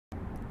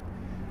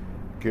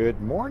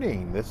Good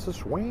morning. This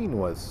is Wayne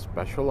with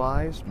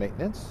Specialized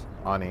Maintenance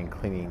Awning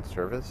Cleaning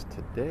Service.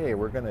 Today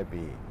we're going to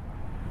be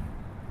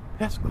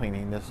test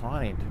cleaning this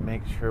awning to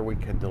make sure we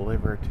can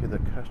deliver to the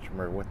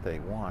customer what they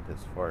want as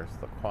far as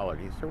the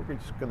quality. So we're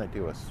just going to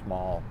do a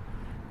small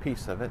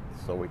piece of it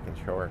so we can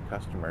show our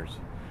customers.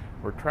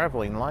 We're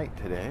traveling light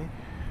today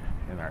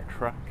in our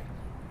truck.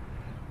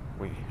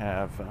 We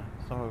have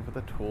some of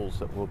the tools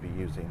that we'll be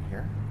using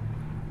here.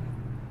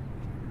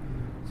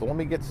 So let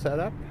me get set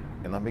up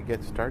and let me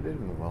get started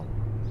and we'll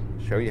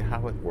show you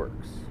how it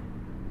works.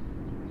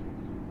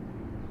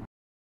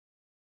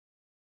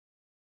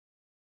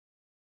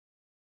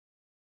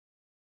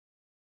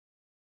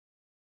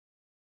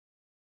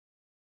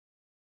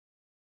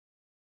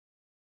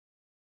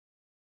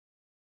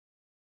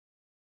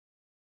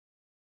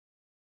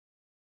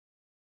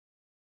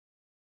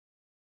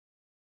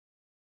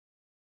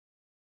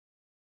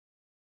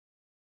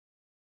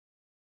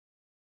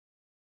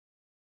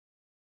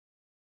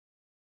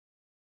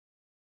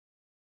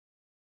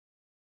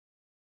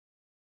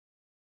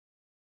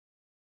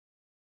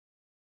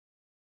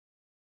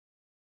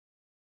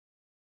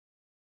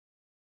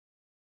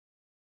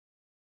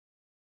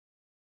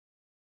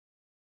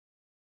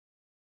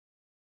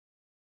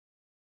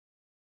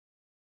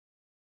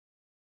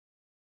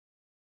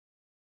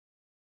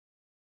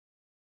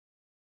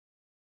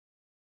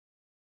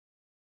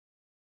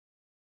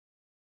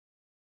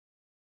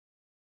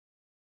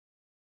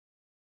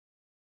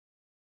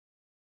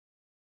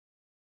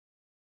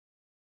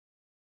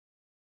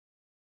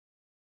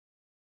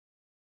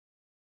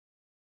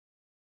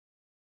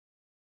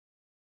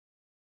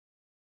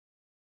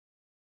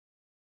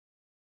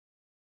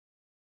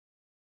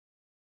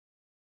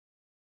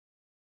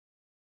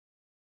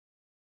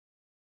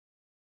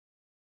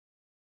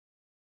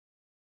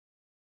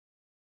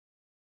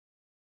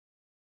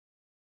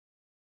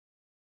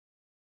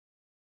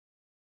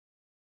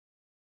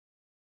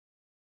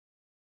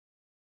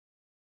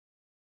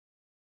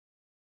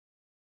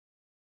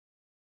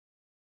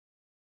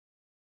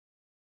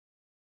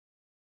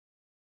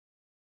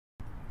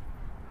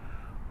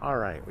 All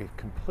right, we've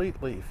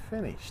completely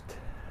finished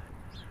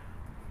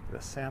the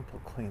sample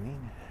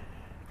cleaning.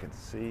 You can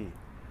see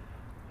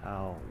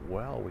how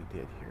well we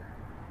did here.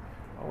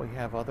 Well, we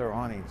have other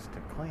awnings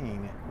to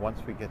clean once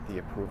we get the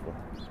approval.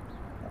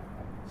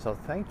 So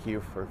thank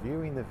you for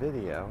viewing the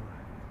video,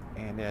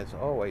 and as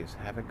always,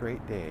 have a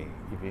great day.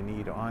 If you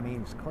need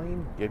awnings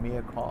cleaned, give me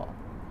a call.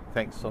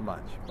 Thanks so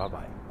much.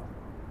 Bye-bye.